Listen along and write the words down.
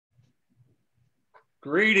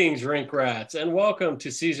Greetings, Rink Rats, and welcome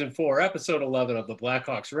to Season 4, Episode 11 of the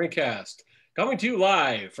Blackhawks Rinkcast, coming to you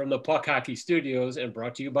live from the Puck Hockey Studios and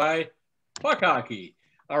brought to you by Puck Hockey,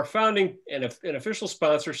 our founding and an official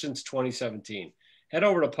sponsor since 2017. Head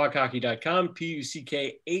over to puckhockey.com,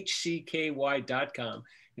 puckhcky.com,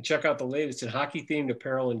 and check out the latest in hockey-themed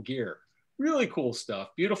apparel and gear. Really cool stuff,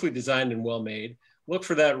 beautifully designed and well-made. Look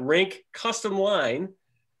for that Rink custom line,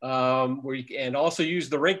 where you and also use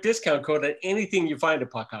the Rink discount code on anything you find at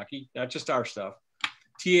Puck Hockey, not just our stuff.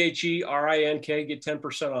 THERINK, get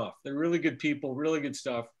 10% off. They're really good people, really good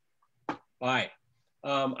stuff. Bye.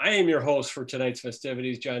 I am your host for tonight's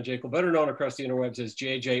festivities, John Jaeckel, better known across the interwebs as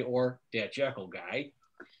JJ or Dat Jaeckel Guy.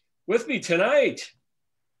 With me tonight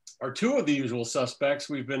are two of the usual suspects.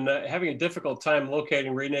 We've been having a difficult time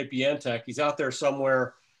locating Renee Bientek. He's out there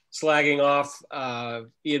somewhere slagging off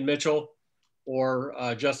Ian Mitchell or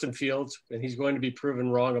Justin Fields, and he's going to be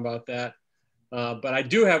proven wrong about that. But I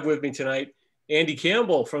do have with me tonight Andy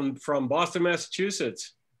Campbell from Boston,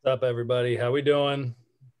 Massachusetts. What's up, everybody? How we doing?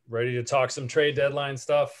 Ready to talk some trade deadline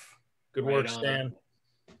stuff? Good work, Stan.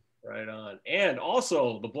 Right on. And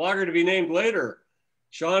also the blogger to be named later,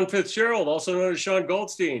 Sean Fitzgerald, also known as Sean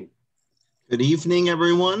Goldstein. Good evening,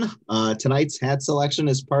 everyone. Tonight's hat selection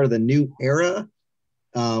is part of the new era.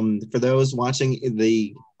 For those watching,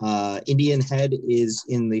 the Indian head is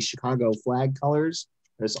in the Chicago flag colors.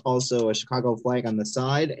 There's also a Chicago flag on the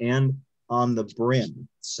side and on the brim.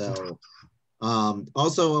 So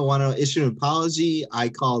also I want to issue an apology. I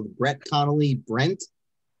called Brett Connolly Brent.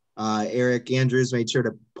 Eric Andrews made sure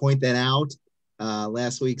to point that out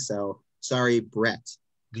last week. So sorry, Brett.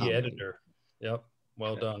 The Connolly. Editor. Yep.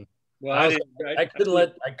 Well done. Well, I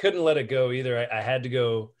couldn't let it go either. I had to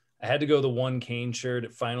go the one Kane shirt.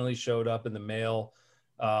 It finally showed up in the mail.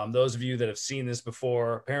 Those of you that have seen this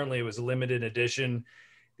before, apparently it was a limited edition.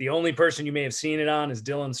 The only person you may have seen it on is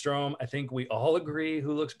Dylan Strome. I think we all agree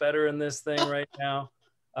who looks better in this thing right now.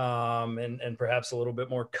 And perhaps a little bit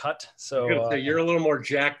more cut. So you're a little more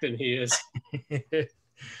jacked than he is.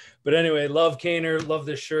 But anyway, love Kaner, love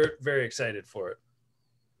this shirt. Very excited for it.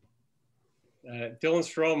 Dylan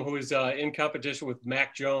Strome, who is in competition with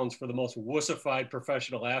Mac Jones for the most wussified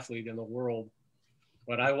professional athlete in the world.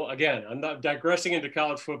 But I'm not digressing into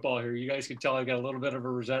college football here. You guys can tell I've got a little bit of a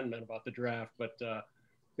resentment about the draft, but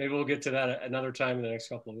maybe we'll get to that another time in the next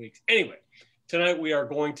couple of weeks. Anyway, tonight we are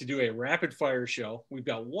going to do a rapid fire show. We've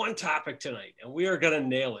got one topic tonight, and we are going to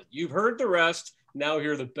nail it. You've heard the rest. Now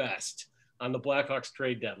hear the best on the Blackhawks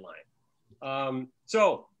trade deadline.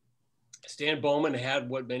 So Stan Bowman had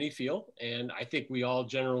what many feel, and I think we all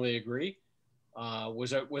generally agree,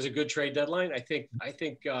 was a good trade deadline. I think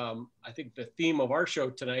the theme of our show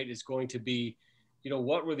tonight is going to be,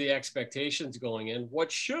 what were the expectations going in?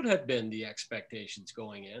 What should have been the expectations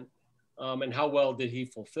going in? And how well did he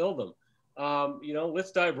fulfill them?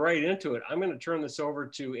 Let's dive right into it. I'm going to turn this over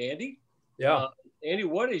to Andy. Yeah. Andy,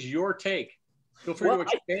 what is your take? Feel free to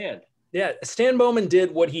expand. Stan Bowman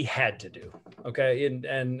did what he had to do. Okay.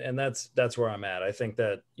 And that's where I'm at. I think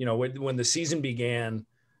that, when the season began,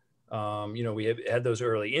 we had those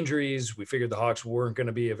early injuries. We figured the Hawks weren't going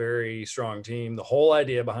to be a very strong team. The whole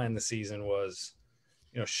idea behind the season was,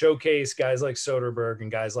 showcase guys like Soderberg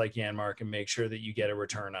and guys like Janmark and make sure that you get a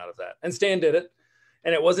return out of that. And Stan did it.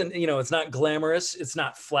 And it wasn't, it's not glamorous. It's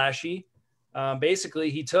not flashy. Basically,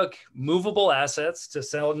 he took movable assets to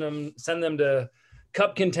send them to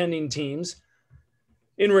cup contending teams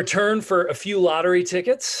in return for a few lottery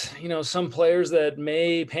tickets, some players that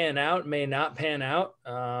may pan out, may not pan out,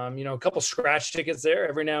 a couple scratch tickets there.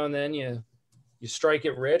 Every now and then you strike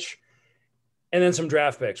it rich, and then some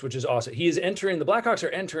draft picks, which is awesome. The Blackhawks are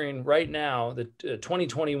entering right now the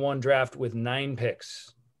 2021 draft with 9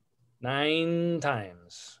 picks, 9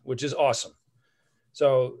 times, which is awesome.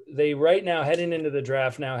 So they right now heading into the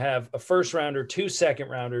draft now have a first rounder, 2 second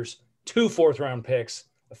rounders, 2 fourth-round picks,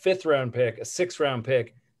 a 5th-round pick, a 6th-round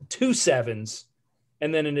pick, 2 7s,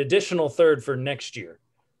 and then an additional 3rd for next year.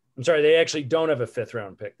 I'm sorry, they actually don't have a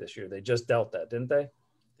 5th-round pick this year. They just dealt that, didn't they?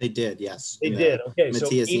 They did, yes. They did. Okay,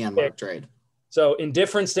 Matthias Janmark trade. So in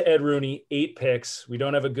difference to Ed Rooney, 8 picks. We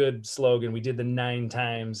don't have a good slogan. We did the 9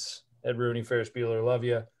 times. Ed Rooney, Ferris Bueller, love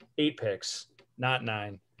you. 8 picks, not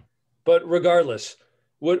 9. But regardless,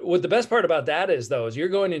 what the best part about that is, though, is you're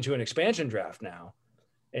going into an expansion draft now.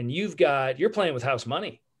 And you're playing with house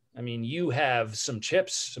money. I mean, you have some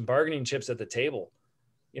bargaining chips at the table,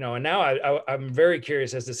 and now I'm very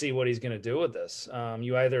curious as to see what he's going to do with this.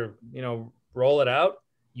 You either, roll it out,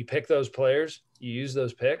 you pick those players, you use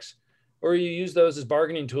those picks, or you use those as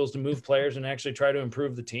bargaining tools to move players and actually try to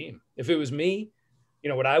improve the team. If it was me,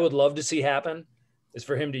 what I would love to see happen is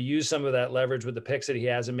for him to use some of that leverage with the picks that he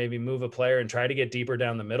has and maybe move a player and try to get deeper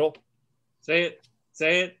down the middle. Say it.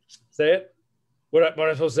 Say it. What am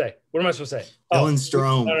I supposed to say? What am I supposed to say? Dylan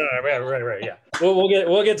Strome. No, right. Yeah.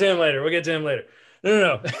 We'll get to him later.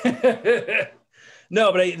 No.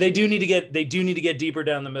 No, but they do need to get deeper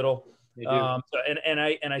down the middle. They do.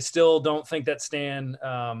 I still don't think that Stan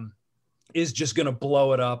is just going to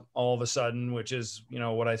blow it up all of a sudden, which is,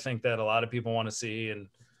 what I think that a lot of people want to see, and,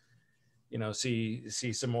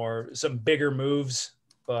 see some bigger moves.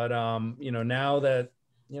 But, now that,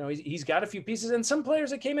 he's got a few pieces and some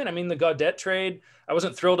players that came in. I mean, the Gaudette trade, I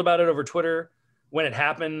wasn't thrilled about it over Twitter when it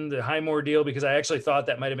happened, the Highmore deal, because I actually thought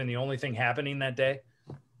that might've been the only thing happening that day.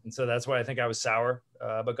 And so that's why I think I was sour.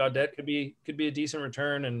 But Gaudette could be a decent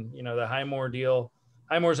return. And, the Highmore deal,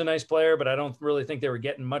 Highmore's a nice player, but I don't really think they were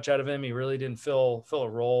getting much out of him. He really didn't fill a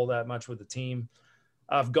role that much with the team.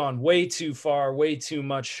 I've gone way too far, way too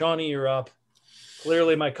much. Shawnee, you're up.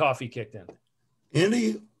 Clearly my coffee kicked in.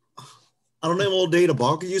 Andy, I don't have all day to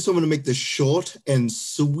bark at you, so I'm going to make this short and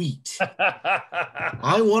sweet.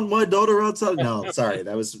 I want my daughter outside. No, sorry.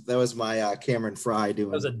 That was my Cameron Fry doing.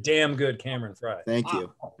 That was a damn good Cameron Fry. Thank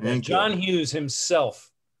you. John Hughes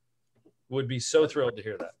himself would be so thrilled to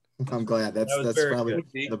hear that. I'm glad. That's probably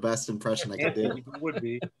the best impression I could do. It would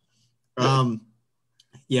be.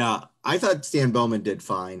 Yeah, I thought Stan Bowman did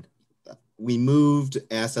fine. We moved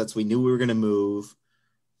assets we knew we were going to move.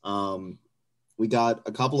 We got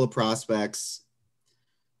a couple of prospects,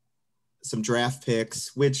 some draft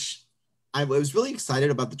picks, which I was really excited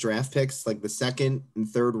about the draft picks, like the second and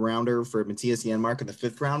third rounder for Matthias Janmark and the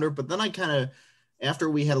fifth rounder. But then I kind of, after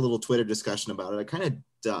we had a little Twitter discussion about it, I kind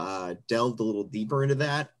of delved a little deeper into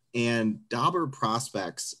that. And Dauber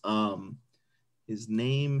Prospects, his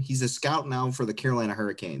name, he's a scout now for the Carolina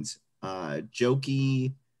Hurricanes.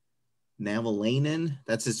 Joki Navalainen,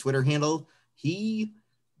 that's his Twitter handle. He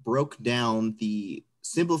broke down the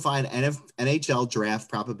simplified NHL draft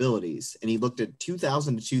probabilities, and he looked at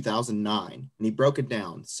 2000 to 2009, and he broke it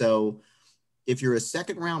down. So if you're a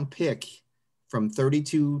second round pick from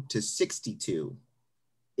 32 to 62,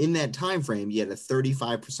 in that time frame, you had a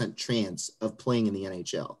 35% chance of playing in the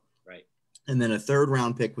NHL. Right. And then a third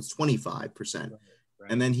round pick was 25%. Right.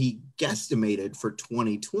 And then he guesstimated for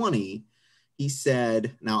 2020, he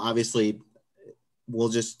said, now obviously we'll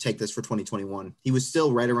just take this for 2021. He was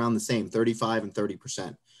still right around the same, 35 and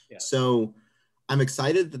 30%. Yeah. So I'm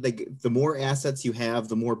excited that the more assets you have,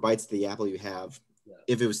 the more bites of the apple you have. Yeah.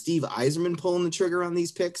 If it was Steve Yzerman pulling the trigger on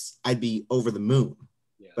these picks, I'd be over the moon.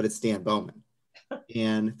 Yeah. But it's Stan Bowman.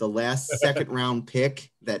 And the last second round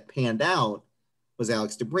pick that panned out was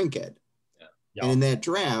Alex DeBrincat. Yeah. Yeah. And in that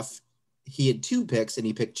draft, he had two picks, and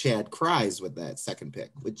he picked Chad Kreis with that second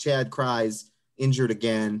pick. With Chad Kreis injured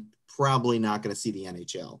again, probably not going to see the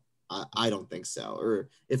NHL. I don't think so. Or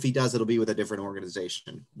if he does, it'll be with a different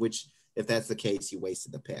organization, which if that's the case, he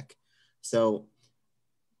wasted the pick. So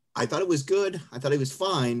I thought it was good. I thought it was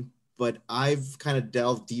fine, but I've kind of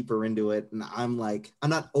delved deeper into it. And I'm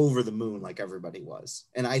not over the moon like everybody was.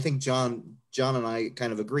 And I think John and I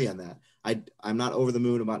kind of agree on that. I'm not over the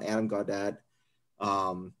moon about Adam Gaudette.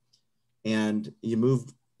 And you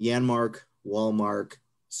moved Janmark, Wallmark,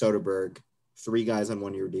 Soderberg, 3 guys on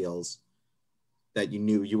 1-year deals that you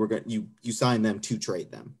knew you were going you signed them to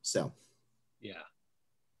trade them. So yeah.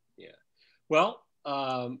 Well,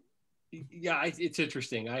 it's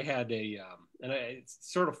interesting. I had it's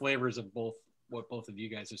sort of flavors of what both of you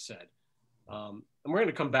guys have said. And we're going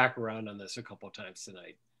to come back around on this a couple of times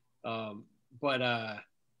tonight. But I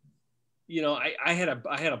had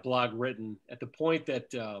a blog written at the point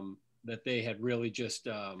that they had really just,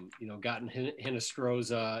 gotten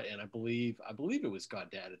Hinostroza, and I believe it was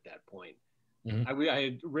Gaudette at that point. Mm-hmm. I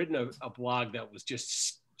had written a blog that was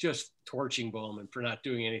just torching Bowman for not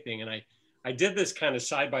doing anything. And I did this kind of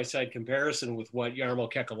side-by-side comparison with what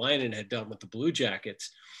Jarmo Kekalainen had done with the Blue Jackets.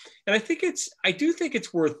 And I do think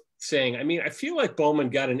it's worth saying, I mean, I feel like Bowman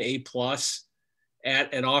got an A+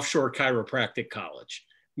 at an offshore chiropractic college,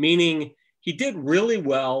 meaning he did really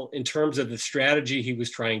well in terms of the strategy he was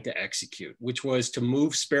trying to execute, which was to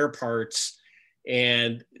move spare parts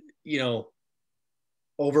and,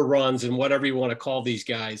 overruns and whatever you want to call these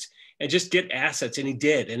guys, and just get assets. And he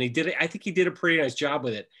did. I think he did a pretty nice job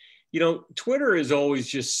with it. Twitter is always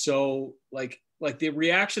just so like the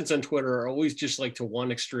reactions on Twitter are always just like to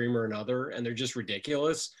one extreme or another, and they're just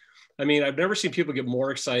ridiculous. I mean, I've never seen people get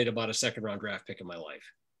more excited about a second round draft pick in my life.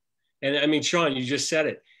 And I mean, Sean, you just said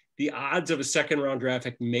it. The odds of a second round draft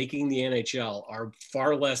pick making the NHL are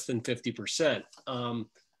far less than 50%.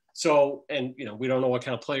 We don't know what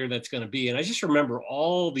kind of player that's going to be. And I just remember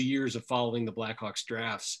all the years of following the Blackhawks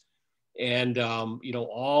drafts And,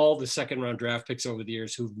 all the second round draft picks over the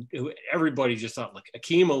years who everybody just thought, like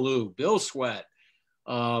Akeem Alou, Bill Sweat,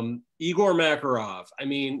 Igor Makarov. I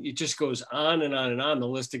mean, it just goes on and on and on, the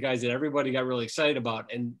list of guys that everybody got really excited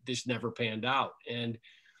about and this never panned out. And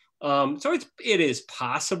so it is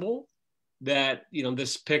possible that,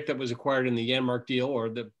 this pick that was acquired in the Janmark deal,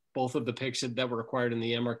 or both of the picks that were acquired in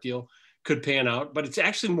the Janmark deal, could pan out, but it's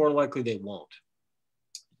actually more likely they won't.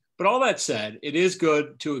 But all that said, it is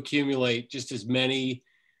good to accumulate just as many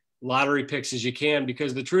lottery picks as you can,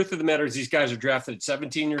 because the truth of the matter is these guys are drafted at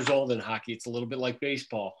 17 years old in hockey. It's a little bit like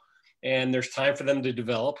baseball, and there's time for them to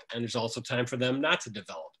develop, and there's also time for them not to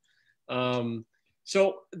develop.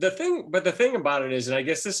 So the thing about it is, and I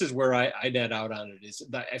guess this is where I net out on it, is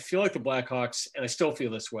that I feel like the Blackhawks, and I still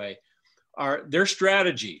feel this way, are their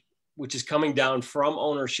strategy, which is coming down from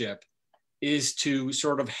ownership, is to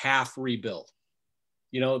sort of half rebuild.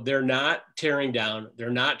 They're not tearing down. They're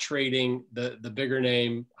not trading the bigger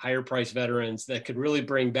name, higher price veterans that could really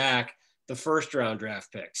bring back the first round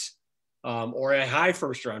draft picks, or a high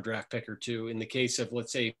first round draft pick or two in the case of,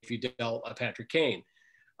 let's say, if you dealt a Patrick Kane.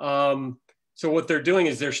 So what they're doing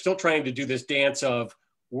is they're still trying to do this dance of,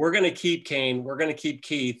 we're going to keep Kane, we're going to keep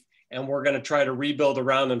Keith, and we're going to try to rebuild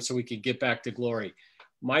around them so we could get back to glory.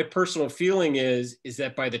 My personal feeling is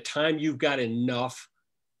that by the time you've got enough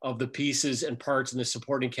of the pieces and parts and the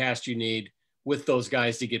supporting cast you need with those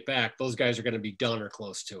guys to get back, those guys are going to be done or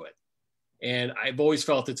close to it. And I've always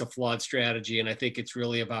felt it's a flawed strategy. And I think it's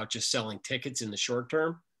really about just selling tickets in the short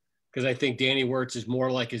term, because I think Danny Wirtz is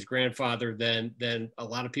more like his grandfather than a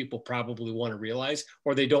lot of people probably want to realize,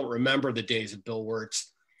 or they don't remember the days of Bill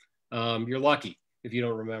Wirtz. You're lucky if you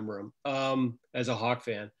don't remember him as a Hawk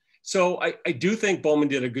fan. So I do think Bowman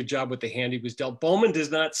did a good job with the hand he was dealt. Bowman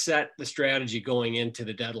does not set the strategy going into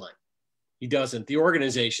the deadline. He doesn't. The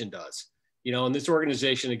organization does. And this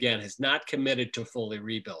organization, again, has not committed to fully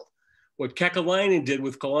rebuild. What Kekalainen did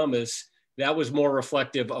with Columbus, that was more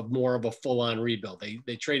reflective of more of a full-on rebuild.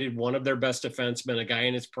 They traded one of their best defensemen, a guy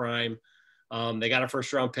in his prime. They got a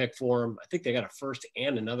first-round pick for him. I think they got a first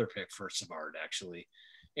and another pick for Savard, actually.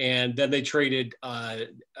 And then they traded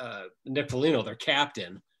Nick Foligno, their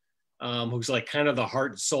captain, who's like kind of the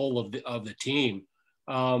heart and soul of the team.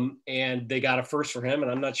 And they got a first for him,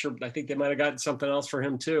 and I'm not sure, I think they might've gotten something else for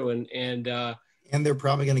him too. And they're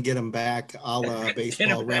probably going to get him back, a la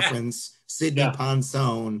Baseball Reference, Sidney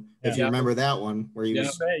Ponson, if you remember that one, where he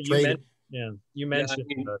was traded. You mentioned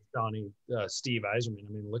Johnny Steve Yzerman.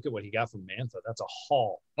 I mean, look at what he got from Mantha. That's a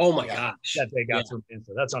haul. Oh my gosh, that they got from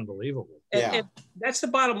Mantha. That's unbelievable. And that's the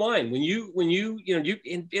bottom line. When you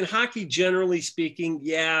in hockey, generally speaking,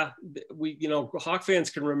 we Hawk fans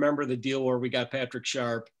can remember the deal where we got Patrick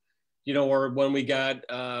Sharp, or when we got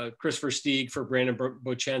Christopher Stieg for Brandon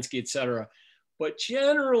Bochenski, et cetera. But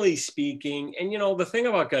generally speaking, and the thing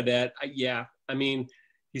about Gaudette, I mean,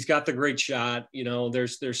 he's got the great shot.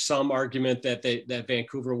 There's some argument that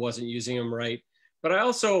Vancouver wasn't using him right. But I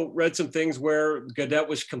also read some things where Gaudette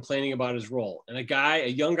was complaining about his role. And a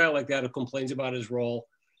young guy like that who complains about his role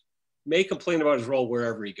may complain about his role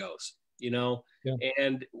wherever he goes,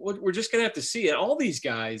 And we're just going to have to see. And all these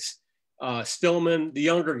guys, Stillman, the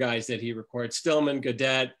younger guys that he required, Stillman,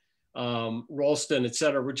 Gaudette, Rolston, et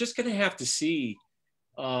cetera, we're just going to have to see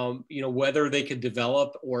whether they could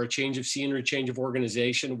develop, or a change of scenery, change of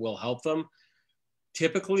organization will help them.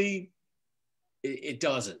 Typically, it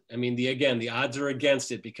doesn't. I mean, the odds are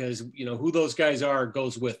against it, because, who those guys are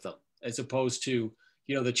goes with them, as opposed to,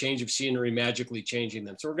 the change of scenery magically changing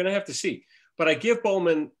them. So we're going to have to see. But I give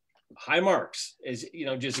Bowman high marks, as,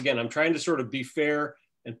 just again, I'm trying to sort of be fair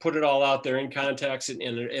and put it all out there in context and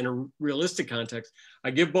in a realistic context.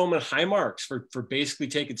 I give Bowman high marks for basically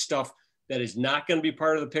taking stuff that is not going to be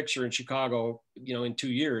part of the picture in Chicago, in 2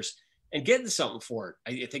 years, and getting something for it.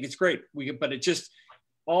 I think it's great. But it just,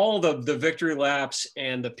 all the victory laps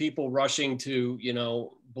and the people rushing to,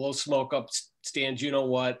 blow smoke up Stan's,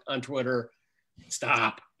 on Twitter,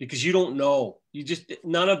 stop, because you don't know.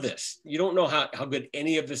 None of this. You don't know how good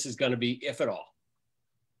any of this is going to be, if at all.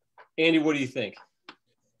 Andy, what do you think?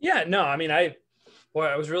 Yeah, no, I mean, I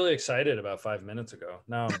was really excited about 5 minutes ago.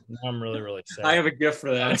 Now I'm really, really sad. I have a gift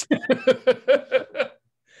for that.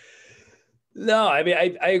 No, I mean,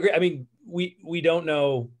 I agree. I mean, we don't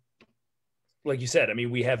know, like you said, I mean,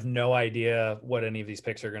 we have no idea what any of these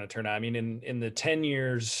picks are going to turn out. I mean, in the 10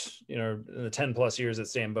 years, in the 10 plus years that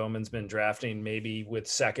Stan Bowman's been drafting, maybe with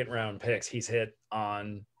second round picks, he's hit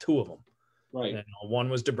on 2 of them. Right. One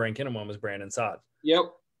was DeBrincat and one was Brandon Saad. Yep.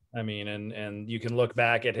 I mean, and you can look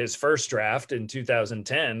back at his first draft in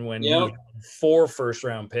 2010 when he had 4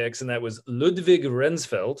 first-round picks, and that was Ludwig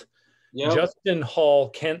Rensfeldt, Yep. Justin Hall,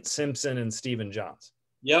 Kent Simpson, and Steven Johns.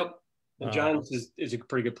 Yep. And Johns is a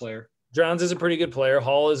pretty good player. Johns is a pretty good player.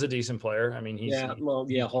 Hall is a decent player. I mean, he's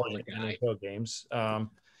Hall's a guy. Games. And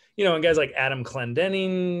guys like Adam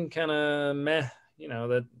Clendenning, kind of meh.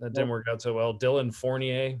 That didn't work out so well. Dylan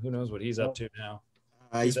Fournier, who knows what he's up to now?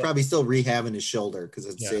 He's probably still rehabbing his shoulder because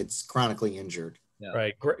it's chronically injured. Yeah.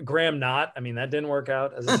 Right. Graham Knott. I mean, that didn't work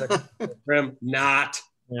out as a second. Graham Knott.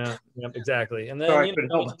 Yeah. Yep. Exactly. And then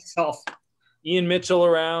Ian Mitchell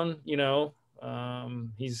around.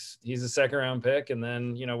 He's a second round pick, and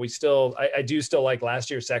then I do still like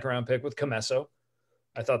last year's second round pick with Comesso.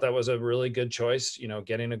 I thought that was a really good choice.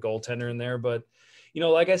 Getting a goaltender in there, but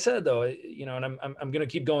like I said though, and I'm going to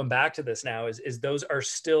keep going back to this now. Is those are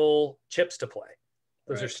still chips to play.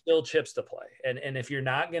 Those are still chips to play, and if you're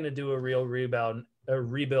not going to do a real rebuild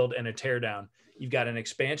and a teardown, you've got an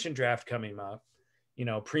expansion draft coming up.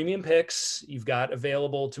 Premium picks you've got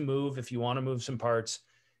available to move if you want to move some parts.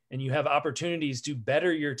 And you have opportunities to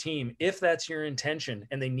better your team if that's your intention,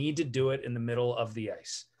 and they need to do it in the middle of the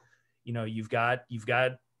ice. You've got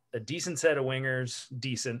a decent set of wingers,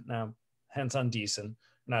 decent now, hence on decent,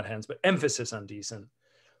 not hence, but emphasis on decent.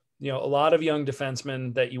 A lot of young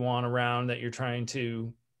defensemen that you want around that you're trying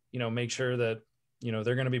to, make sure that,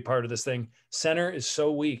 they're going to be part of this thing. Center is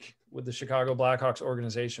so weak with the Chicago Blackhawks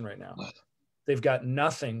organization right now. They've got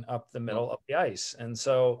nothing up the middle of the ice. And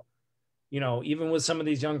so, even with some of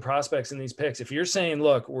these young prospects and these picks, if you're saying,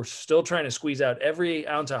 look, we're still trying to squeeze out every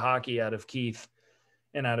ounce of hockey out of Keith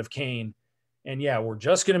and out of Kane, and we're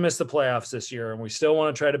just going to miss the playoffs this year, and we still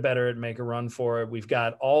want to try to better it and make a run for it. We've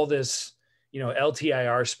got all this,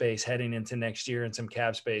 LTIR space heading into next year and some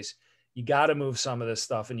cap space. You got to move some of this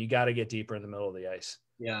stuff, and you got to get deeper in the middle of the ice.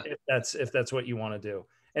 Yeah. If that's what you want to do.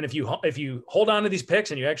 And if you hold on to these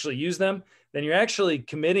picks and you actually use them, then you're actually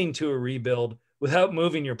committing to a rebuild without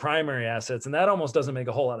moving your primary assets. And that almost doesn't make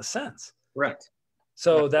a whole lot of sense. Correct.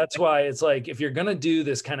 So that's why it's like, if you're going to do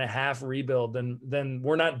this kind of half rebuild, then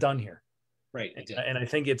we're not done here. Right. Exactly. And I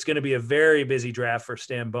think it's going to be a very busy draft for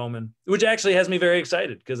Stan Bowman, which actually has me very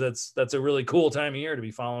excited because that's a really cool time of year to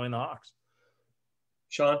be following the Hawks.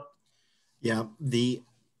 Sean? Yeah. The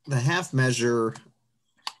half measure,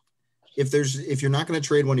 if you're not going to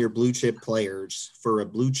trade one of your blue chip players for a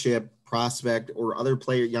blue chip prospect or other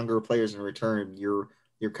younger players in return, you're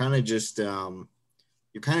kind of just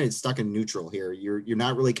you're kind of stuck in neutral here. You're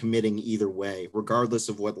not really committing either way, regardless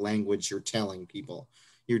of what language you're telling people.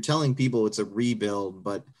 You're telling people it's a rebuild,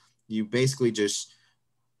 but you basically just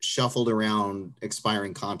shuffled around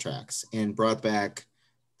expiring contracts and brought back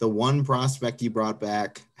the one prospect you brought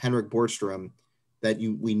back, Henrik Borgstrom, that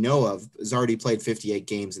we know of, has already played 58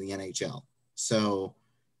 games in the NHL. So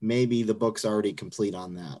maybe the book's already complete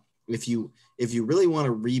on that. If you really want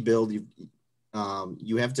to rebuild,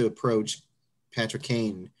 you have to approach Patrick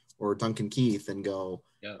Kane or Duncan Keith and go,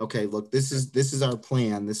 okay, look, this is our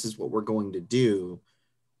plan. This is what we're going to do.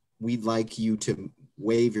 We'd like you to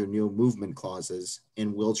waive your new movement clauses,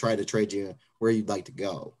 and we'll try to trade you where you'd like to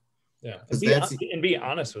go. Yeah, and be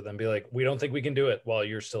honest with them. Be like, we don't think we can do it while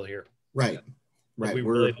you're still here. Right. Right. We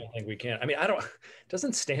really don't think we can. I mean,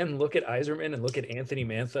 doesn't Stan look at Yzerman and look at Anthony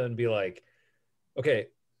Mantha and be like, okay,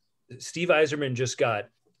 Steve Yzerman just got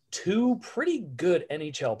two pretty good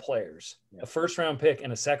NHL players, a first round pick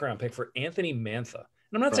and a second round pick for Anthony Mantha. And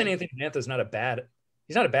I'm not saying Anthony Mantha is not a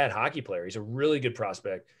bad hockey player. He's a really good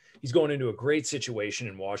prospect. He's going into a great situation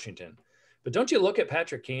in Washington. But don't you look at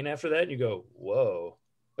Patrick Kane after that and you go, whoa,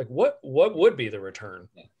 like what would be the return?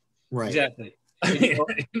 Right. Exactly.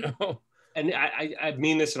 And I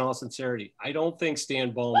mean this in all sincerity. I don't think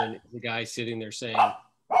Stan Bowman is the guy sitting there saying,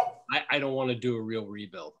 I don't want to do a real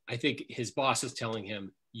rebuild. I think his boss is telling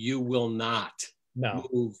him, you will not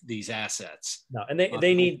move these assets. No, and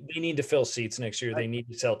they need to fill seats next year. They need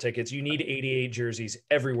to sell tickets. You need 88 jerseys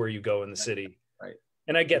everywhere you go in the city. Right.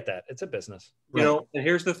 And I get that. It's a business. You know, and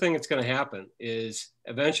here's the thing that's going to happen is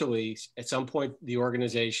eventually at some point the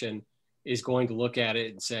organization is going to look at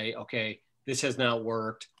it and say, okay, this has not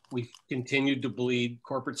worked. We've continued to bleed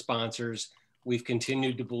corporate sponsors. We've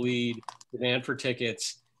continued to bleed demand for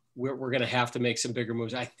tickets. We're going to have to make some bigger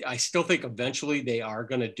moves. I still think eventually they are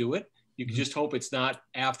going to do it. You can just hope it's not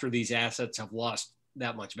after these assets have lost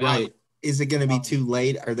that much value. Right. Is it going to be too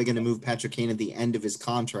late? Are they going to move Patrick Kane at the end of his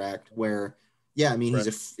contract where, I mean,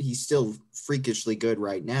 he's still freakishly good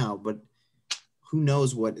right now, but who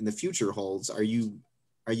knows what in the future holds? Are you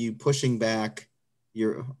pushing back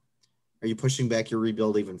your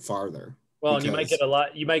rebuild even farther? Well, and you might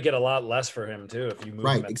get a lot less for him too if you move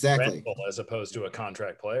him as rental as opposed to a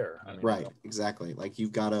contract player. Exactly. Like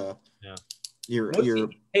you've got to You're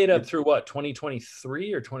paid up through what,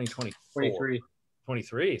 2023 or 2024? 23.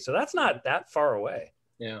 23. So that's not that far away.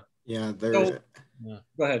 Yeah. They're. Go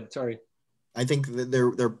ahead. Sorry. I think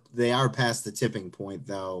that they are past the tipping point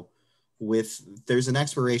though. There's an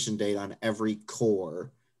expiration date on every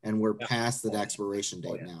core, and we're past that expiration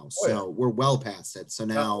date now. So we're well past it. So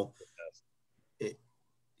now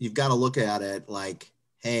you've got to look at it like,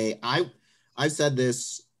 hey, I've said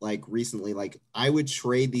this like recently, like I would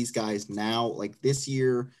trade these guys now, like this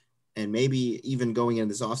year, and maybe even going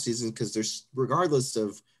into this offseason, because there's, regardless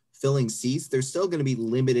of filling seats, there's still going to be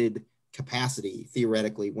limited capacity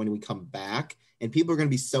theoretically when we come back, and people are going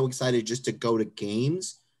to be so excited just to go to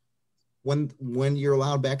games when you're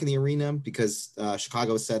allowed back in the arena, because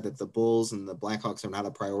Chicago said that the Bulls and the Blackhawks are not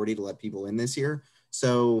a priority to let people in this year.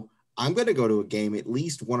 So I'm going to go to a game, at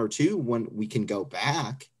least one or two, when we can go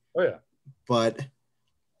back. Oh yeah. But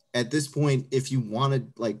at this point, if you want to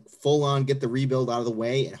like full on get the rebuild out of the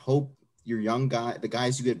way and hope your young guy, the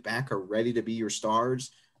guys you get back, are ready to be your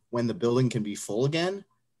stars when the building can be full again,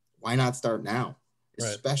 why not start now? Right.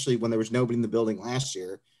 Especially when there was nobody in the building last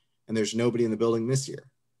year and there's nobody in the building this year.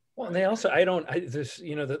 Well, and they also,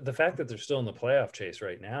 the fact that they're still in the playoff chase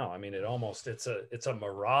right now, I mean, it's a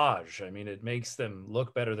mirage. I mean, it makes them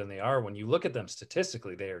look better than they are. When you look at them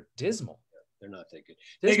statistically, they are dismal. They're not that good.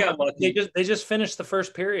 They just finished the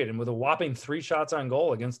first period and with a whopping 3 shots on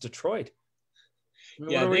goal against Detroit.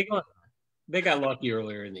 Yeah, they got lucky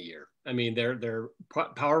earlier in the year. I mean, their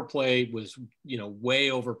power play was, way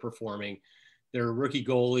overperforming. Their rookie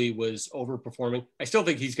goalie was overperforming. I still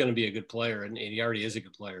think he's going to be a good player, and he already is a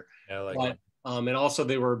good player. Yeah, and also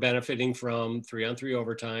they were benefiting from 3-on-3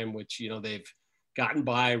 overtime, which, they've gotten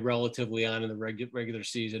by relatively on in the regular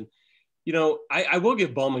season. I will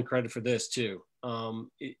give Bowman credit for this too.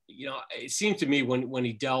 It seemed to me when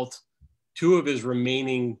he dealt 2 of his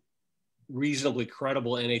remaining reasonably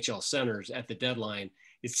credible NHL centers at the deadline,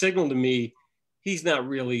 it signaled to me he's not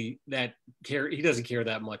really he doesn't care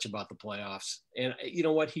that much about the playoffs. And you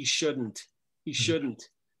know what? He shouldn't,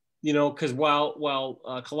 because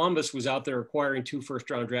while Columbus was out there acquiring 2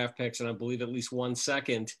 first-round draft picks and I believe at least 1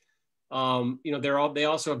 second, they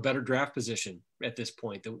also have better draft position at this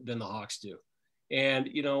point than the Hawks do. And,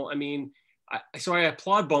 so I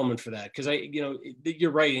applaud Bowman for that, because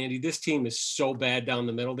you're right, Andy, this team is so bad down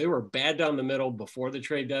the middle. They were bad down the middle before the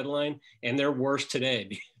trade deadline, and they're worse today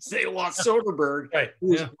because they lost Soderberg, right,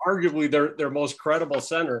 who's arguably their most credible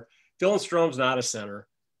center. Dylan Strome's not a center.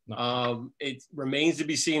 No. It remains to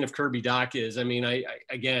be seen if Kirby Dach is. I mean, I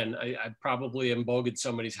probably embogled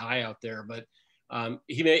somebody's high out there, but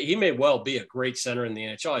he may well be a great center in the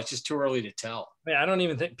NHL. It's just too early to tell. I don't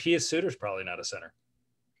even think Pius Suter's probably not a center.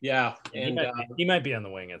 Yeah, and he might be on the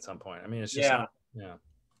wing at some point. I mean, it's just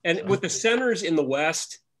And with the centers in the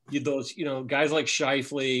West, those guys like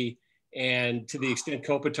Scheifele, and to the extent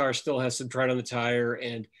Kopitar still has some tread on the tire,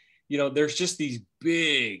 and there's just these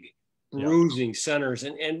big bruising centers,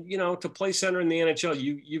 and to play center in the NHL,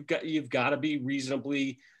 you've got to be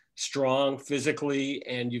reasonably strong physically,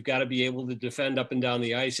 and you've got to be able to defend up and down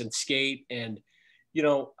the ice and skate. And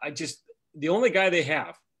the only guy they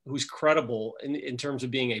have who's credible in terms of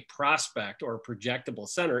being a prospect or a projectable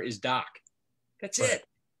center is Dach. That's it.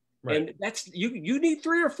 Right. And that's you need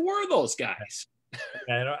 3 or 4 of those guys.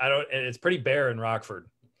 I don't. It's pretty bare in Rockford.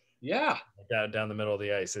 Yeah. Down the middle of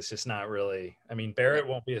the ice. It's just not really. I mean, Barrett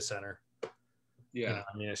won't be a center. Yeah.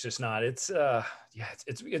 I mean, it's just not. It's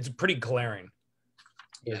it's pretty glaring.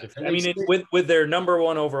 Yeah. I mean, with their number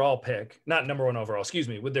 1 overall pick, not number 1 overall, excuse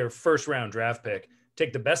me, with their first round draft pick,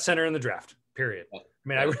 take the best center in the draft. Period. I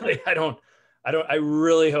mean, I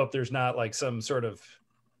really hope there's not like some sort of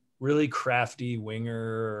really crafty winger,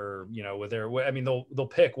 or, they'll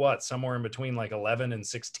pick somewhere in between like 11 and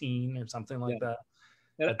 16 or something like that.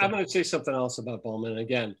 And I'm going to say something else about Bowman.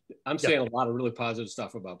 Again, I'm saying a lot of really positive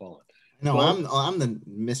stuff about Bowman. No, I'm the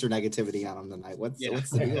Mr. Negativity on him tonight. What's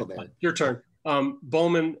the deal there? Your turn.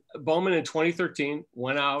 Bowman in 2013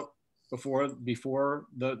 went out before the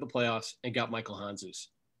playoffs and got Michael Handzus.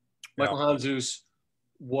 Michael Handzus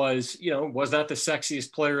was not the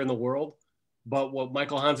sexiest player in the world, but what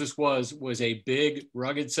Michael Handzus was a big,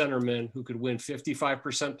 rugged centerman who could win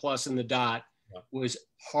 55% plus in the dot, was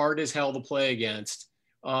hard as hell to play against,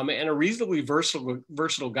 and a reasonably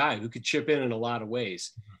versatile guy who could chip in a lot of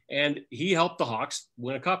ways. And he helped the Hawks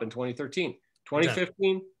win a cup in 2013.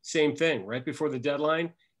 2015, same thing. Right before the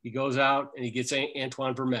deadline, he goes out and he gets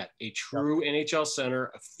Antoine Vermette, a true NHL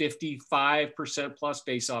center, a 55% plus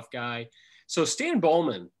faceoff guy. So Stan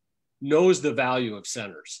Bowman knows the value of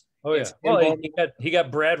centers. Oh yeah. Well, he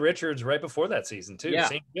got Brad Richards right before that season too. Yeah.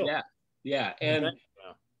 Same deal. Yeah. And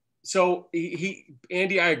So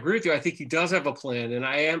Andy, I agree with you. I think he does have a plan, and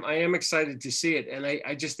I am excited to see it. And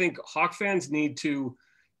I just think Hawk fans need to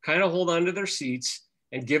kind of hold on to their seats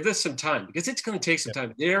and give this some time, because it's going to take some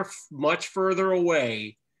time. They're much further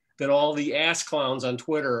away than all the ass clowns on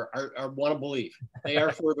Twitter are want to believe. They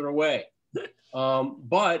are further away.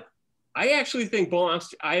 But I actually think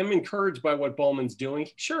I am encouraged by what Bowman's doing.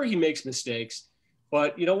 Sure, he makes mistakes,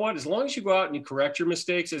 but you know what? As long as you go out and you correct your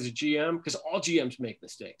mistakes as a GM, because all GMs make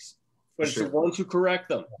mistakes, but it's the ones who correct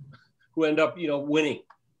them who end up, winning.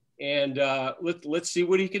 And let's see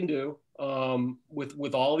what he can do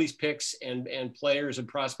with all these picks and players and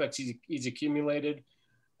prospects he's accumulated,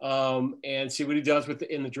 and see what he does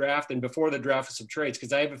in the draft and before the draft with some trades.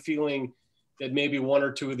 Because I have a feeling that maybe one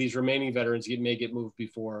or two of these remaining veterans may get moved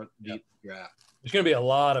before the draft. There's going to be a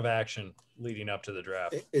lot of action leading up to the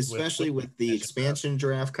draft, especially with the expansion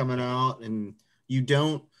draft coming out. And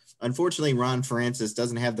unfortunately, Ron Francis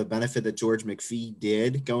doesn't have the benefit that George McPhee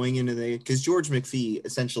did going into because George McPhee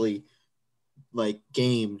essentially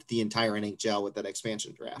gamed the entire NHL with that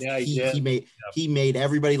expansion draft. Yeah, he made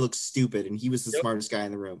everybody look stupid, and he was the smartest guy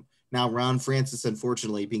in the room. Now, Ron Francis,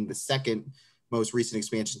 unfortunately, being the second most recent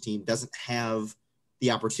expansion team, doesn't have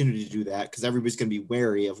the opportunity to do that because everybody's going to be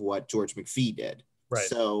wary of what George McPhee did. Right.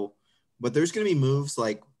 So, but there's going to be moves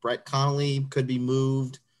like Brett Connolly could be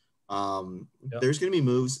moved. There's going to be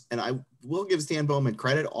moves, and I will give Stan Bowman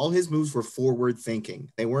credit. All his moves were forward thinking.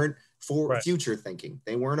 They weren't future thinking.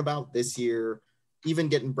 They weren't about this year. Even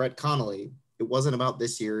getting Brett Connolly, it wasn't about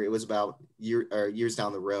this year. It was about years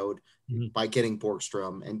down the road by getting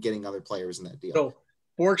Borgstrom and getting other players in that deal. So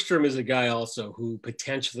Borgstrom is a guy also who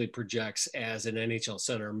potentially projects as an NHL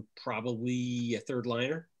center, probably a third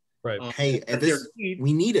liner. Right. Hey,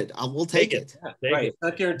 we need it. We'll take it. Yeah, right. It's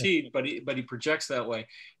not guaranteed, but he projects that way.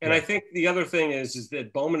 And I think the other thing is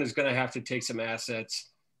that Bowman is going to have to take some assets,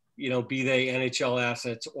 be they NHL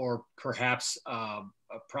assets or perhaps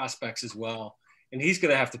prospects as well. And he's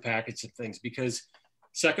going to have to package some things because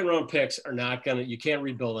second round picks are not going to, you can't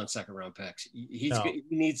rebuild on second round picks. He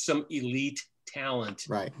needs some elite talent.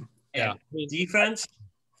 Right. And defense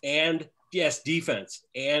and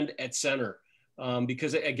at center.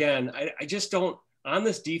 Because again, I just don't, on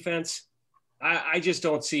this defense, I just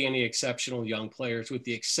don't see any exceptional young players with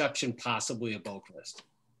the exception possibly of Boqvist.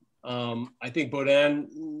 I think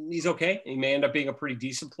Beaudin, he's okay. He may end up being a pretty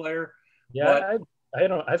decent player. Yeah,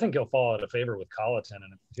 I think he'll fall out of favor with Colleton,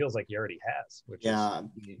 and it feels like he already has. Which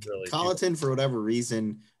is really Colleton, for whatever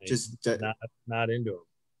reason, just not into him.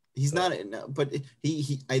 He's not, but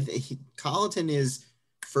Colleton is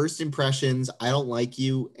first impressions. I don't like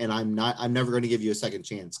you, and I'm never going to give you a second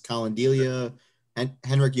chance. Colin Delia, and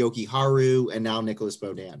Henrik Jokiharju, and now Nicholas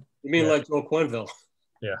Beaudin. You mean like Joe Quenneville?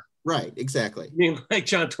 Yeah. Right. Exactly. You mean like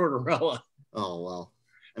John Tortorella? Oh well.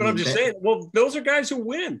 But I'm just saying. Well, those are guys who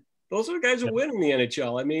win. Those are the guys who win in the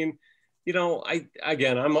NHL. I mean,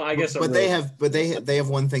 I guess. But they have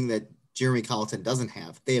one thing that Jeremy Colleton doesn't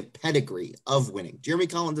have. They have pedigree of winning. Jeremy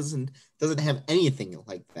Colleton doesn't have anything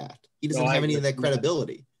like that. He doesn't have any of that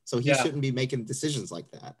credibility. So he shouldn't be making decisions like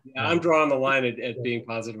that. Yeah, I'm drawing the line at being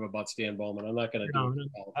positive about Stan Bowman. I'm not going to do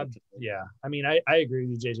it. Yeah. I mean, I agree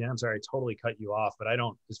with you, JJ. I'm sorry, I totally cut you off, but I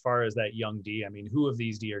don't, as far as that young D, I mean, who of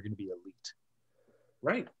these D are going to be elite?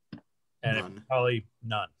 Right. And probably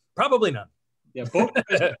none. Probably none. Yeah.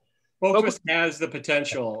 Boqvist has the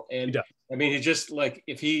potential. And I mean, he just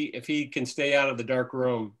if he can stay out of the dark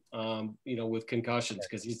room, with concussions,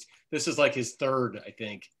 because this is like his third, I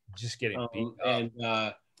think. Just getting beat up.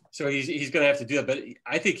 And so he's going to have to do that. But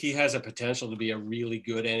I think he has a potential to be a really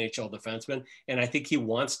good NHL defenseman, and I think he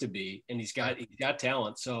wants to be, and he's got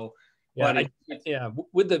talent. So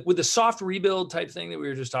with the soft rebuild type thing that we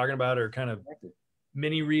were just talking about, or kind of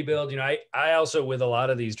mini rebuild. I also, with a lot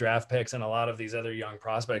of these draft picks and a lot of these other young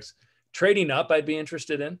prospects, trading up, I'd be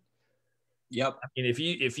interested in. Yep. I mean,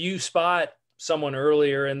 if you spot someone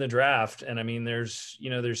earlier in the draft, and I mean, there's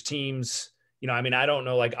teams. I mean, I don't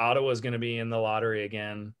know, like Ottawa's going to be in the lottery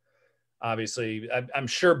again. Obviously, I'm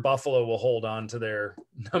sure Buffalo will hold on to their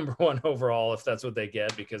number one overall if that's what they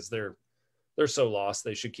get, because they're so lost.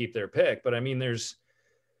 They should keep their pick. But I mean, there's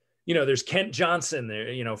Kent Johnson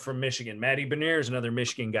there, from Michigan. Matty Benier is another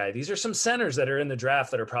Michigan guy. These are some centers that are in the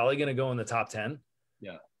draft that are probably going to go in the top 10.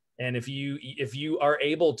 Yeah. And if you are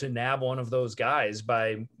able to nab one of those guys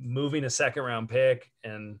by moving a second round pick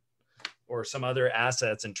or some other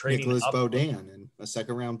assets and trading Nicholas Beaudin and a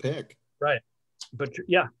second round pick. Right. But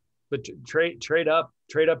trade up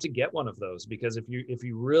to get one of those, because if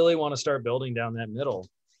you really want to start building down that middle,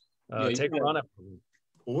 take a run at them.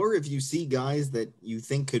 Or if you see guys that you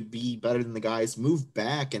think could be better than the guys, move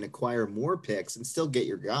back and acquire more picks and still get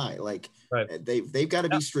your guy. Like Right. they've got to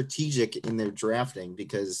be strategic in their drafting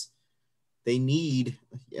because they need,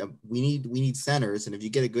 we need centers. And if you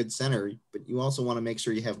get a good center, but you also want to make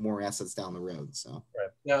sure you have more assets down the road. So, Right.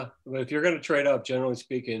 Yeah. But if you're going to trade up, generally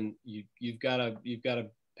speaking, you've got to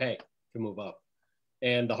pay to move up.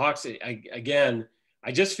 And the Hawks,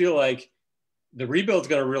 I just feel like the rebuild's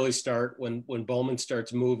going to really start when Bowman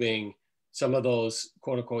starts moving some of those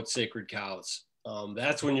quote unquote sacred cows.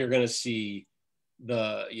 That's when you're going to see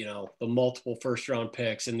the multiple first round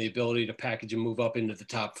picks and the ability to package and move up into the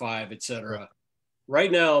top 5, et cetera.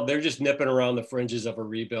 Right now, they're just nipping around the fringes of a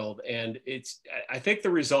rebuild. And I think the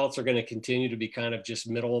results are going to continue to be kind of just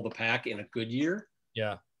middle of the pack in a good year.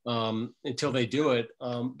 Yeah. Until they do it.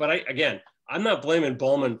 But I'm not blaming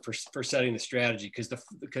Bowman for setting the strategy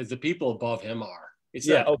because the people above him are.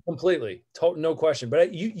 Completely. No question.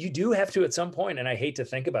 But you do have to at some point, and I hate to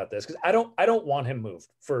think about this because I don't want him moved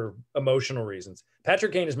for emotional reasons.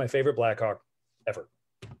 Patrick Kane is my favorite Blackhawk ever.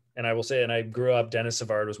 And I will say, and I grew up, Dennis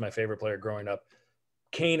Savard was my favorite player growing up.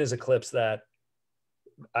 Kane has eclipsed that.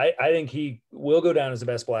 I think he will go down as the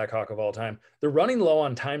best Blackhawk of all time. They're running low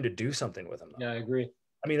on time to do something with him, though. Yeah, I agree.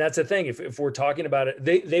 I mean, that's the thing. If we're talking about it,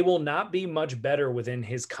 they will not be much better within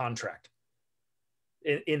his contract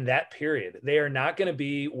in that period. They are not going to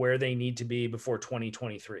be where they need to be before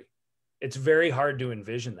 2023. It's very hard to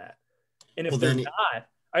envision that. And if they're not,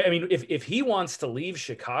 I mean, if he wants to leave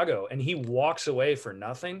Chicago and he walks away for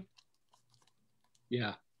nothing.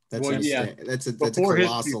 Yeah. That's a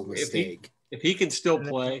colossal mistake. If he can still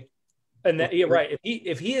play. And that, yeah, right.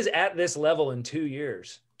 If he is at this level in 2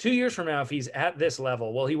 years, 2 years from now, if he's at this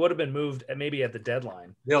level, well, he would have been moved maybe at the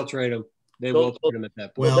deadline. They'll trade him. They will trade him at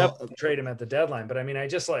that point. They'll definitely trade him at the deadline. But I mean, I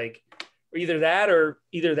just like either that or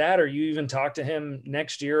you even talk to him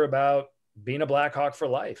next year about being a Blackhawk for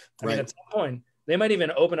life. I mean, at some point, they might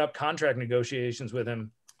even open up contract negotiations with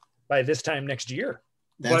him by this time next year.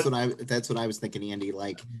 That's what I was thinking, Andy.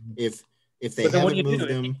 Like if they haven't moved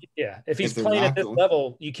him, if he's playing at this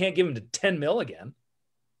level, you can't give him to 10 mil again.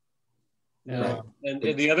 Right. And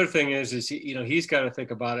the other thing is he's got to think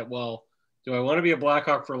about it. Well, do I want to be a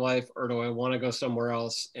Blackhawk for life, or do I want to go somewhere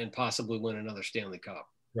else and possibly win another Stanley Cup?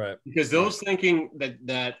 Right. Because those thinking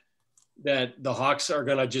that the Hawks are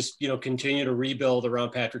going to just continue to rebuild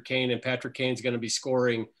around Patrick Kane, and Patrick Kane's going to be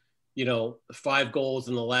scoring 5 goals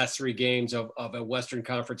in the last 3 games of a Western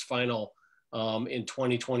Conference final in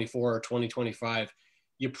 2024 or 2025,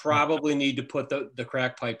 you probably need to put the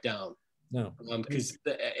crack pipe down. No, because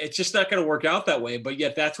it's just not going to work out that way. But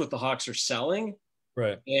yet that's what the Hawks are selling.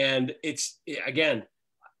 Right. And again,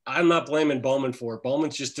 I'm not blaming Bowman for it.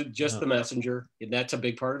 Bowman's just the messenger, and that's a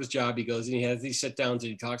big part of his job. He goes and he has these sit downs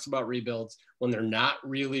and he talks about rebuilds when they're not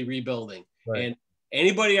really rebuilding. Right. And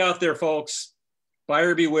anybody out there, folks,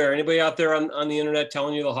 buyer beware. Anybody out there on the internet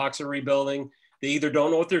telling you the Hawks are rebuilding, they either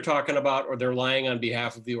don't know what they're talking about or they're lying on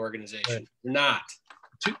behalf of the organization. Right. They're not.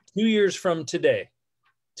 2 years from today,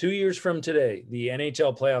 the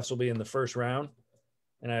NHL playoffs will be in the first round.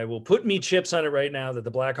 And I will put me chips on it right now that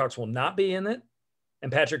the Blackhawks will not be in it,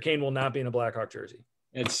 and Patrick Kane will not be in a Blackhawk jersey.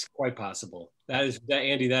 It's quite possible.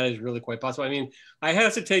 Andy, that is really quite possible. I mean, I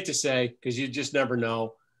hesitate to say because you just never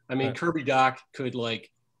know. I mean, right. Kirby Dach could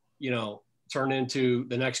turn into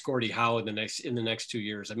the next Gordie Howe in the next 2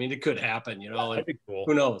 years. I mean, it could happen, That'd be cool.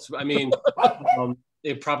 Who knows? I mean,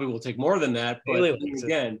 it probably will take more than that. But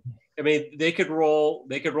again, I mean, they could roll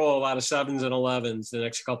a lot of 7s and 11s the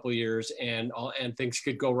next couple of years, and things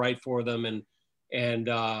could go right for them.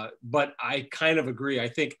 But I kind of agree.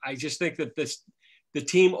 I just think that the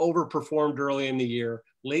team overperformed early in the year.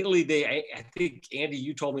 Lately, I think Andy,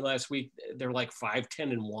 you told me last week they're like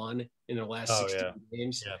 5-10-1 in their last 16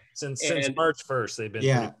 games. Yeah, since March 1st they've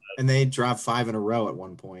been and they dropped 5 in a row at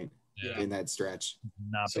one point in that stretch.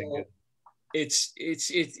 Not been good. It's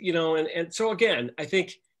and so again, I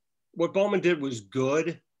think what Bowman did was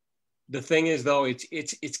good. The thing is, though,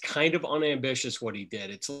 it's kind of unambitious what he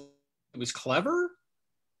did. It was clever,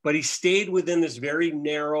 but he stayed within this very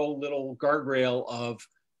narrow little guardrail of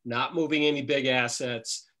not moving any big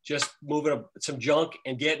assets, just moving some junk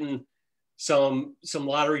and getting some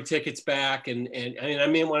lottery tickets back. And I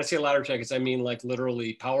mean, when I say lottery tickets, I mean like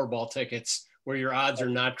literally Powerball tickets where your odds are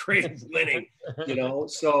not great of winning,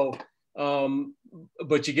 So,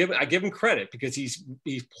 but I give him credit because he's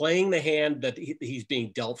playing the hand that he's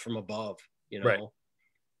being dealt from above, Right.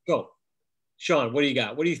 Go, Sean. What do you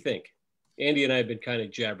got? What do you think? Andy and I have been kind of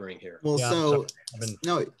jabbering here. Well,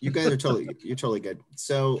 no, you guys are you're totally good.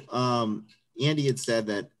 So, Andy had said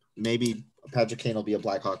that maybe Patrick Kane will be a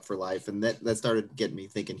Blackhawk for life. And that started getting me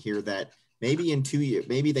thinking here that maybe in 2 years,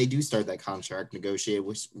 maybe they do start that contract negotiate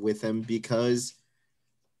with him, because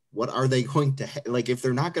what are they going to like if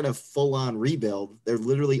they're not going to full on rebuild? They're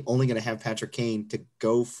literally only going to have Patrick Kane to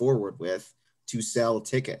go forward with to sell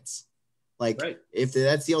tickets. Like if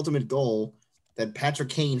that's the ultimate goal, then Patrick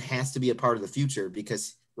Kane has to be a part of the future,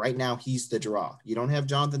 because right now he's the draw. You don't have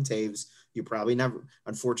Jonathan Taves. You probably never,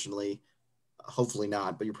 unfortunately, hopefully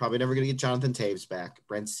not, but you're probably never going to get Jonathan Taves back.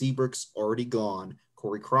 Brent Seabrook's already gone.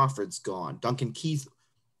 Corey Crawford's gone. Duncan Keith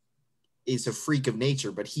is a freak of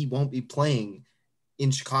nature, but he won't be playing in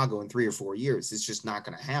Chicago in 3 or 4 years. It's just not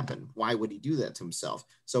going to happen. Why would he do that to himself?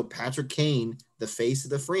 So Patrick Kane, the face of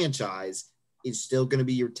the franchise, is still going to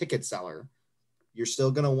be your ticket seller. You're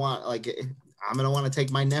still going to want, like, I'm going to want to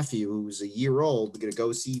take my nephew who's a year old, going to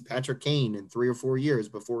go see Patrick Kane in 3 or 4 years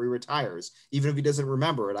before he retires. Even if he doesn't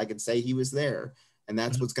remember it, I can say he was there, and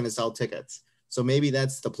that's what's going to sell tickets. So maybe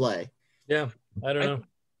that's the play. Yeah. I don't know.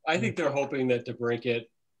 I think they're hoping that DeBrincat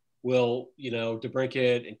will,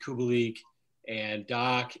 DeBrincat and Kubalik and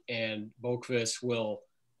Doc and Boqvist will,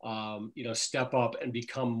 step up and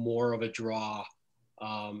become more of a draw,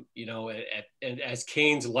 and as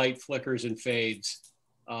Kane's light flickers and fades,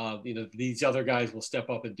 these other guys will step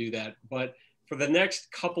up and do that. But for the next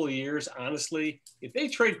couple of years, honestly, if they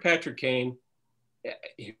trade Patrick Kane,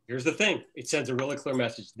 here's the thing. It sends a really clear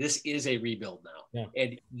message. This is a rebuild now. Yeah.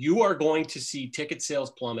 And you are going to see ticket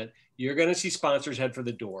sales plummet. You're going to see sponsors head for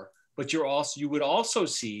the door, but you would also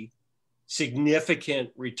see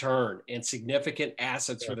significant return and significant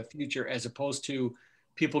assets for the future, as opposed to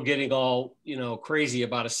people getting all, crazy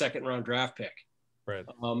about a second round draft pick. Right.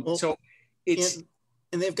 So it's,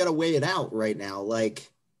 and they've got to weigh it out right now. Like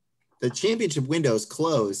the championship window is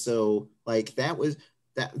closed. So like that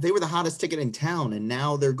they were the hottest ticket in town, and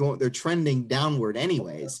now they're trending downward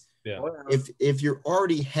anyways. Yeah. If you're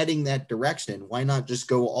already heading that direction, why not just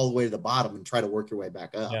go all the way to the bottom and try to work your way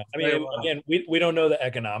back up? Yeah. I mean, again, we don't know the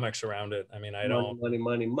economics around it. I mean,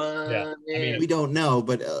 money. Yeah. I mean, we don't know,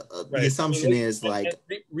 but the assumption is like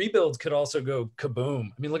rebuilds could also go kaboom.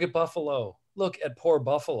 I mean, look at Buffalo. Look at poor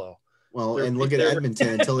Buffalo. Well, and look at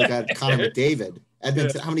Edmonton until they got Connor McDavid.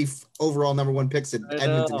 Edmonton, how many overall number 1 picks did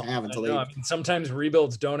Edmonton have until they? I mean, sometimes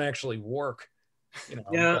rebuilds don't actually work.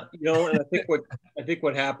 Yeah, and I think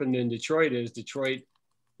what happened in Detroit is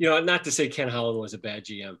not to say Ken Holland was a bad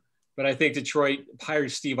GM, but I think Detroit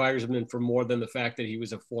hired Steve Yzerman for more than the fact that he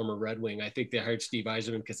was a former Red Wing. I think they hired Steve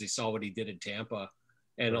Yzerman because they saw what he did in Tampa,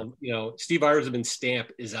 and Steve Yzerman's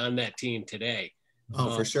stamp is on that team today.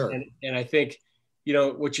 Oh, for sure. And I think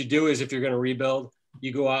what you do is, if you're going to rebuild,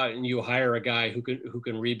 you go out and you hire a guy who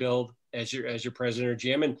can rebuild as your president or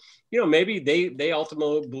GM. And, maybe they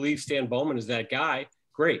ultimately believe Stan Bowman is that guy.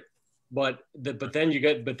 Great. But then you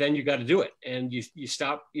got to do it. And you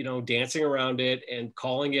stop, dancing around it and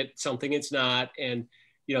calling it something it's not. And,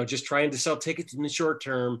 just trying to sell tickets in the short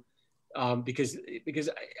term. Because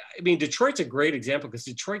I mean, Detroit's a great example, because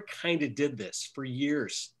Detroit kind of did this for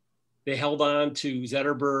years. They held on to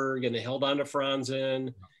Zetterberg and they held on to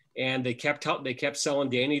Franzen, and they kept selling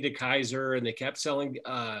Danny DeKeyser, and they kept selling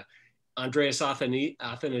Andreas Athanasiou,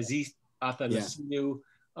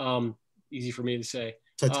 easy for me to say.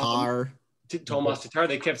 Tatar. Tomas Tatar.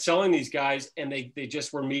 They kept selling these guys, and they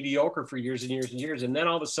just were mediocre for years and years and years. And then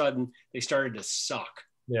all of a sudden they started to suck.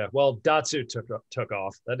 Yeah. Well, Datsu took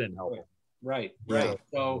off. That didn't help. Right. Yeah.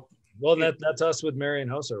 So, that's us with Marian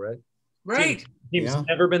Hossa, right? Right. Team's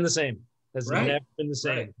never been the same. Has Right. never been the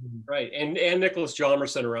same. Right. And Nicholas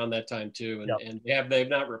Hjalmarsson around that time too. And they've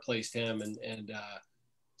not replaced him. And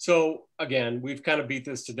so again, we've kind of beat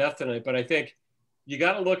this to death tonight, but I think you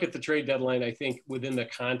got to look at the trade deadline, I think, within the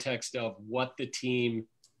context of what the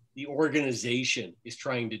organization is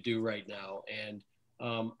trying to do right now. And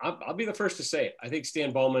I'll be the first to say it. I think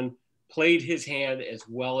Stan Bowman played his hand as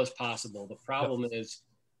well as possible. The problem is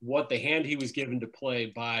what the hand he was given to play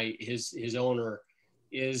by his owner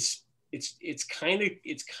is. It's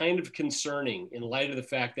kind of concerning in light of the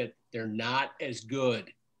fact that they're not as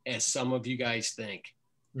good as some of you guys think.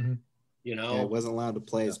 Mm-hmm. It wasn't allowed to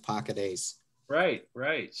play his pocket ace. Right.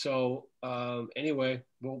 So anyway,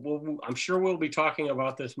 I'm sure we'll be talking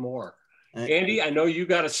about this more. Andy, I know you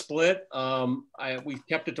got a split. We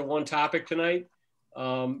kept it to one topic tonight.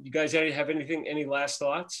 You guys have any last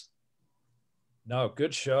thoughts? No,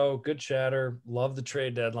 good show, good chatter. Love the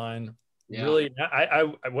trade deadline. Yeah. Really,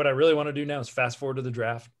 what I really want to do now is fast forward to the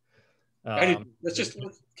draft. Let's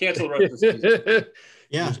cancel the rest of the season.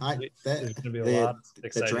 Yeah, there's going to be a lot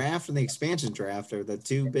exciting. The draft and the expansion draft are the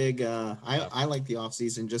two big. I like the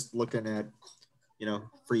offseason, just looking at,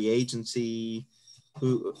 free agency,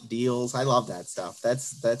 who deals. I love that stuff.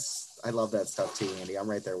 I love that stuff too, Andy. I'm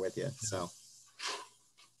right there with you. So,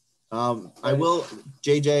 I will,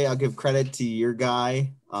 JJ, I'll give credit to your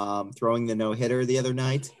guy throwing the no-hitter the other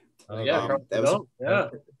night. That was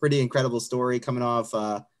a pretty incredible story coming off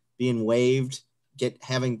being waived,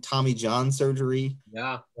 having Tommy John surgery,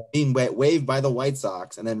 being waived by the White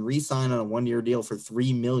Sox, and then re-sign on a 1-year deal for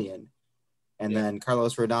 $3 million. And then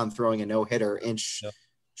Carlos Rodon throwing a no-hitter and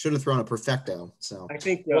should have thrown a perfecto. So I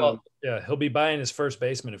think, he'll be buying his first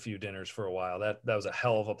baseman a few dinners for a while. That was a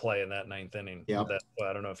hell of a play in that 9th inning. Yeah,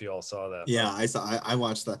 I don't know if you all saw that. Yeah, I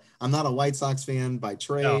watched that. I'm not a White Sox fan by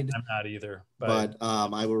trade. No, I'm not either. But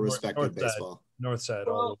I will respect good baseball. North side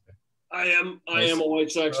all the way. I am a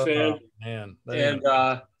White Sox fan. Man, and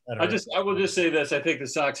I will just say this: I think the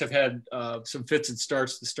Sox have had some fits and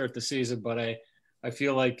starts to start the season, but I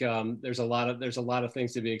feel like there's a lot of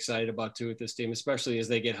things to be excited about too with this team, especially as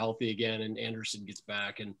they get healthy again and Anderson gets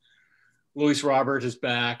back and Luis Robert is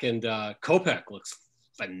back and Kopech looks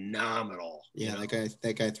phenomenal. Yeah,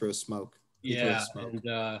 that guy throws smoke.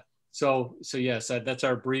 And so yes, that's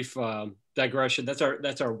our brief digression. That's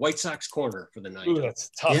our White Sox corner for the night. Ooh, that's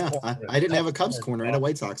tough. Yeah, I didn't have a Cubs corner. I had a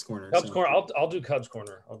White Sox corner. Cubs corner. I'll do Cubs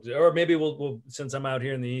corner. Or maybe we'll since I'm out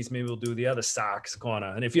here in the East, maybe we'll do the other Sox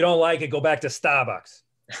corner. And if you don't like it, go back to Starbucks.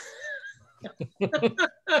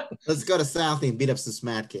 Let's go to Southie and beat up some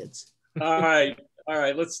smat kids. All right.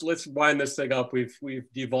 Let's wind this thing up. We've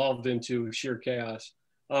devolved into sheer chaos.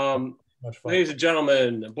 Ladies and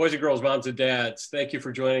gentlemen, boys and girls, moms and dads, thank you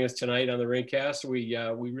for joining us tonight on the Rinkcast. We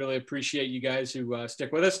really appreciate you guys who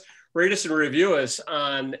stick with us. Rate us and review us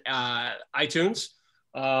on iTunes.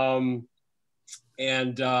 And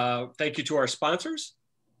thank you to our sponsors,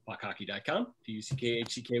 puckhockey.com,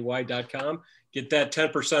 puckhcky.com. Get that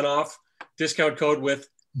 10% off discount code with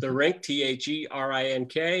the Rink,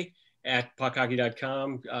 THERINK, at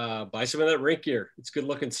puckhockey.com. Buy some of that Rink gear. It's good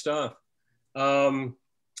looking stuff.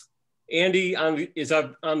 Andy is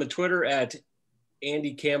on the Twitter at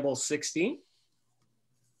Andy Campbell 16.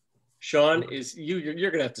 Sean is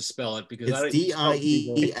you're gonna have to spell it because it's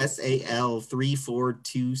DIESAL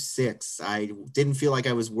 3426. I didn't feel like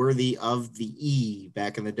I was worthy of the E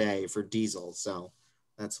back in the day for Diesel, so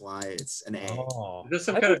that's why it's an A. Oh. Is this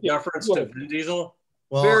some kind of deference to Vin Diesel?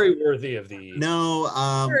 Well, very worthy of the E. No,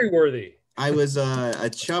 very worthy. I was a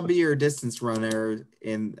chubbier distance runner,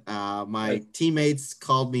 and my teammates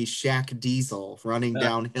called me Shaq Diesel running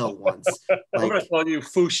downhill once. I'm going to call you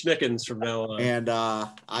Foo Schnickens from now on. And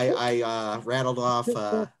I rattled off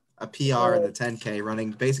a PR in the 10K running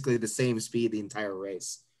basically the same speed the entire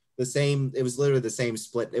race. It was literally the same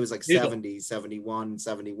split. It was like Diesel. 70, 71,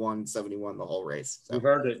 71, 71 the whole race. So. You've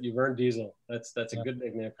earned it. You've earned Diesel. That's a good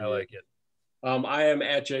nickname for you. I like it. I am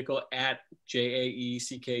at Jaeckel, at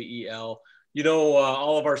JAECKEL. You know,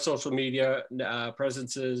 all of our social media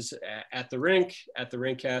presences at the Rink, at the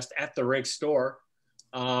Rinkcast, at the Rink store.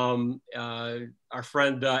 Our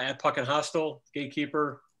friend at Puck and Hostel,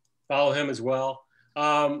 Gatekeeper, follow him as well.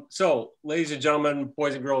 So, ladies and gentlemen,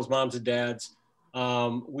 boys and girls, moms and dads,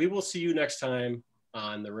 we will see you next time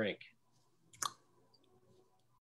on the Rink.